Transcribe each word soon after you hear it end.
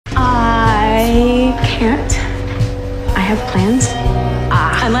can't. I have plans.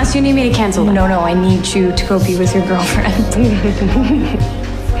 Unless you need me to cancel them. No, I need you to go be with your girlfriend.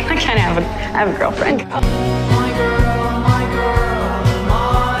 I kind of have a girlfriend.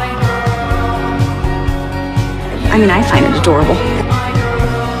 I mean, I find it adorable.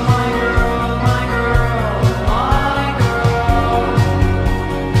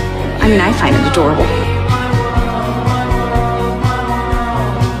 I mean, I find it adorable.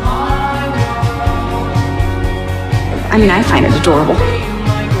 I mean, I find it adorable.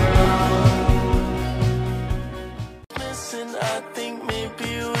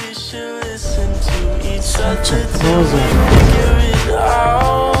 Such a poser.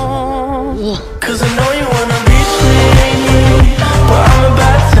 Cause I know you wanna reach me, but I'm a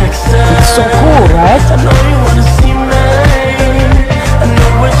bad texter. It's so cool, right? I know you wanna see me. I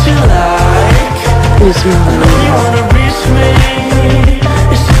know what you like. I know you wanna reach me.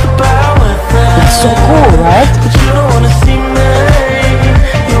 It's just about with that. It's so cool, right? But you don't wanna see me.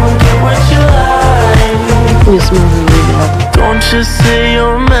 You won't get what you like. Don't just say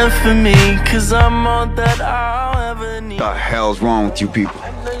you're meant for me, cause I'm all that I'll ever need. What the hell's wrong with you people?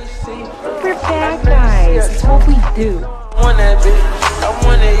 We're bad guys. It's what we do. I want that bitch. I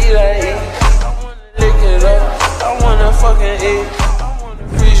wanna eat that eat. I wanna lick it up. I wanna fucking eat. I wanna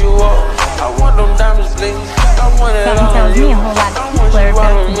freeze you up. I want them diamonds, please. I want it all. Tells me a whole lot of people are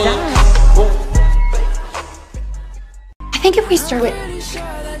about to die. I think if we start with...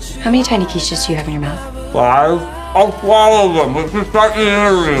 How many tiny quiches do you have in your mouth? 5. I'll swallow them. Let's just start the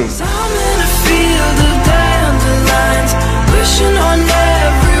interview. I'm in a field of dandelions, wishing on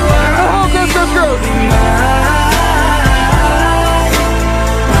everyone. Oh,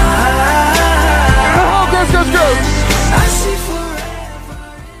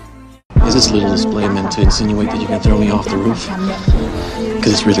 go. Is this little display meant to insinuate that you can throw me off the roof?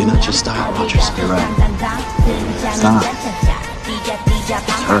 Because it's really not your style, Rogers. You're right. It's not.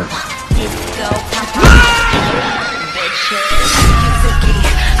 It's hers.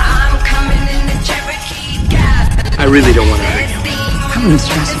 I really don't want to hurt you. I wouldn't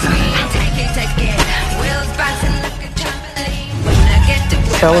stress about it.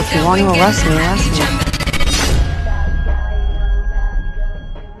 So if you want to arrest me, arrest me.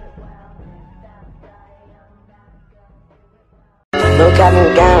 Look at me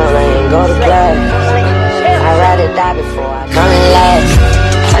down, I ain't go to class. I'd rather die before I come in last.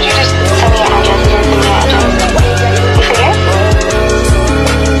 Would you just send me your address and send me your address? You forget?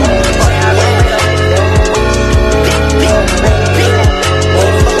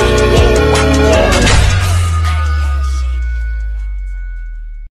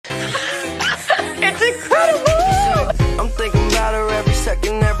 It's incredible! I'm thinking about her every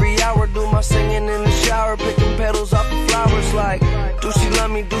second, every hour. Do my singing in the shower, picking petals off the flowers. Like, do she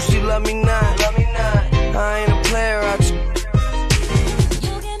love me? Do she love me not? I ain't a player, I just...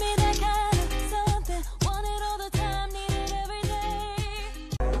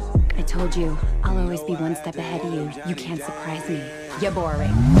 I told you, I'll always be one step ahead of you. You can't surprise me. You're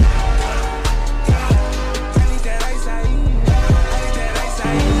boring.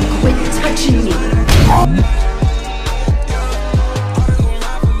 Quit touching me.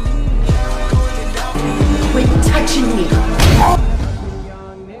 Quit touching me.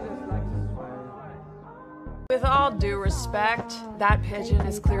 With all due respect, that pigeon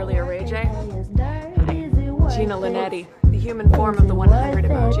is clearly a Ray J. Gina Linetti, the human form of the 100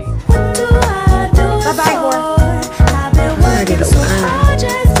 emoji. Bye-bye, whore.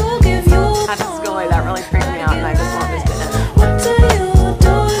 Had to scully, that really freaked me out, and I just want this to end.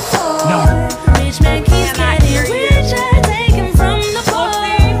 No. Cannot hear you.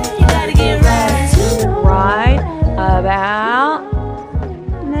 Right about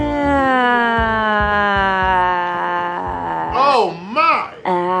now. Oh my!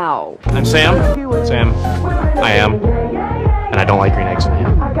 Ow. I'm Sam. I am. And I don't like green eggs in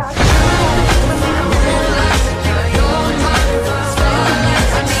ham.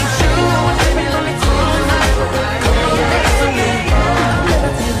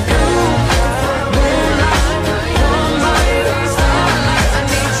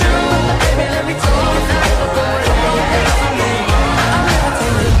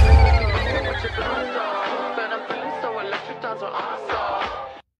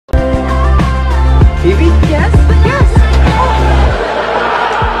 Phoebe? Yes?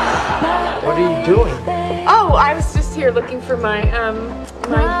 What are you doing? Oh, I was just here looking for my,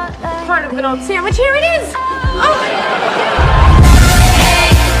 my part of an old sandwich. Here it is! Oh!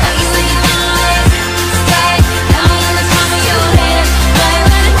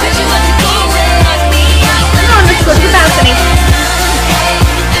 Come on, let's go to the balcony.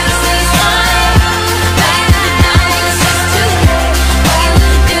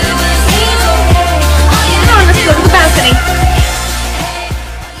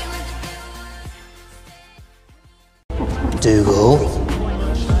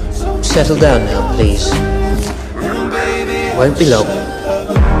 settle down now, please? Won't be long.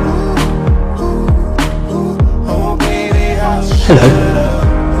 Hello.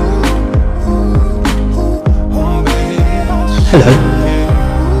 Hello.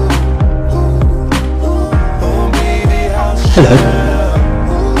 Hello.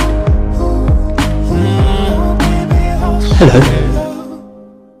 Hello.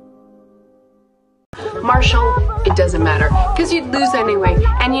 Marshall, it doesn't matter, because you'd lose anyway.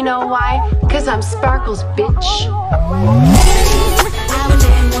 And you know why? Because I'm Sparkles, bitch.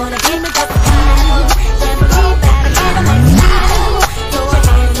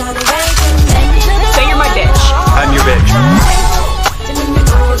 Say you're my bitch. I'm your bitch.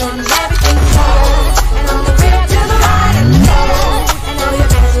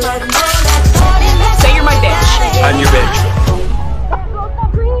 Say you're my bitch. I'm your bitch.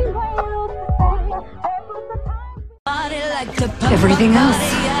 Everything else.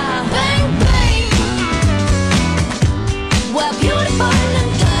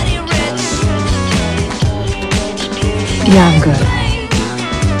 Yeah, I'm good.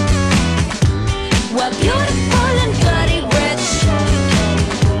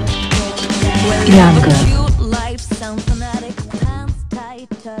 Yeah, I'm good.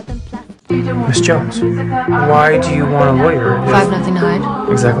 Miss Jones, why do you want a lawyer? If I have nothing to hide.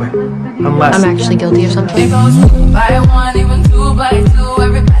 Exactly. Unless I'm actually guilty of something. Don't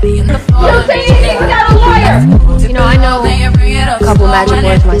say anything without a lawyer! You know, I know a couple magic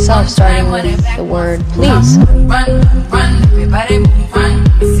words myself, starting with the word please. Don't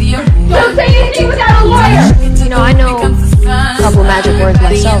say anything without a lawyer! You know, I know a couple magic words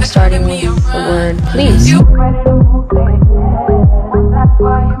myself, starting with the word please.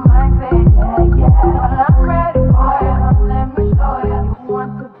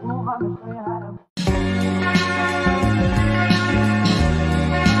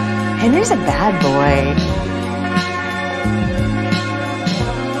 Henry's a bad boy.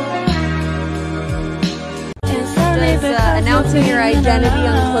 Does announcing your identity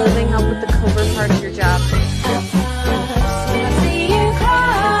on clothing help with the covert part of your job?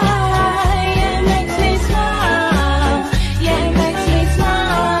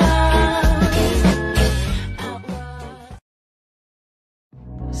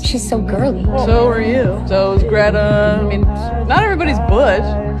 She's so girly. So are you. So is Greta. I mean, not everybody's butch.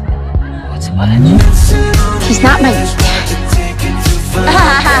 What's what? He's not my dad.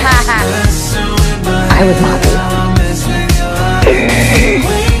 I would not be.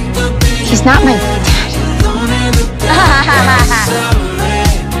 He's not my dad.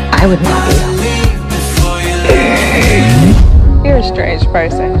 I would not be. You're a strange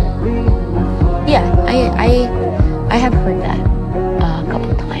person. Yeah, I have heard that a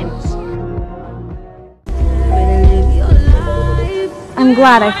couple times. I'm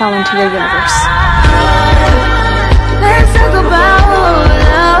glad I fell into your universe. Let's talk about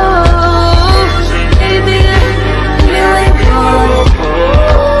love, baby. You ain't cold.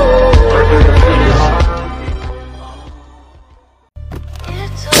 You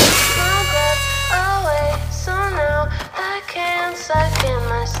took my breath away, so now I can't suck in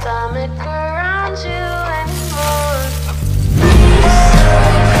my stomach around you anymore.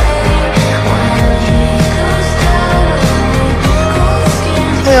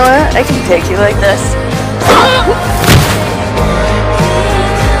 You know what? I can take you like this.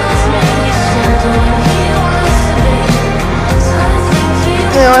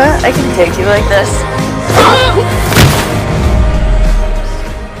 You know what? I can take you like this.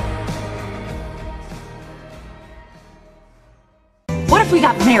 What if we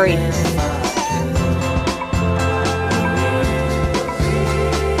got married?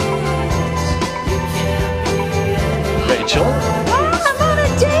 Rachel? I'm on a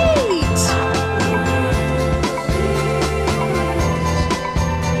date!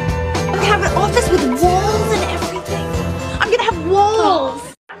 I'm gonna have an office with walls and everything. I'm gonna have walls!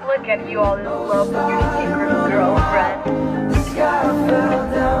 Look at you all in love with your secret girlfriend.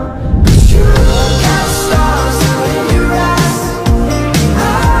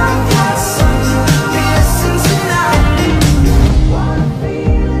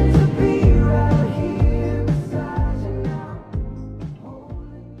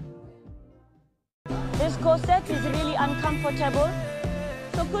 This corset is really uncomfortable.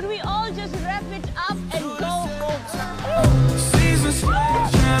 So could we all just wrap it up and go home?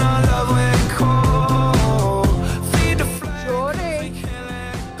 Shuri.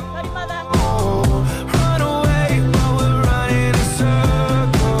 Sorry, mother. Run away while we're running in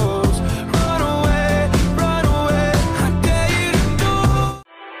circles. Run away, I dare you to do.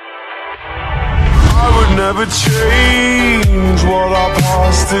 I would never change what our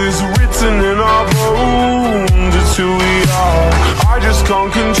past is written.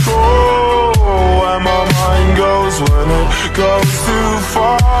 can't control where my mind goes when it goes too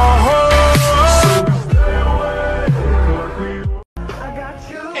far.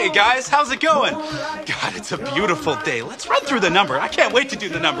 Hey guys, how's it going? God, it's a beautiful day. Let's run through the number. I can't wait to do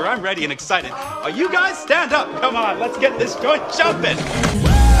the number. I'm ready and excited. Are you guys? Stand up. Come on, let's get this joint jumping.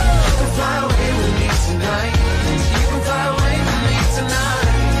 Fly away with me tonight.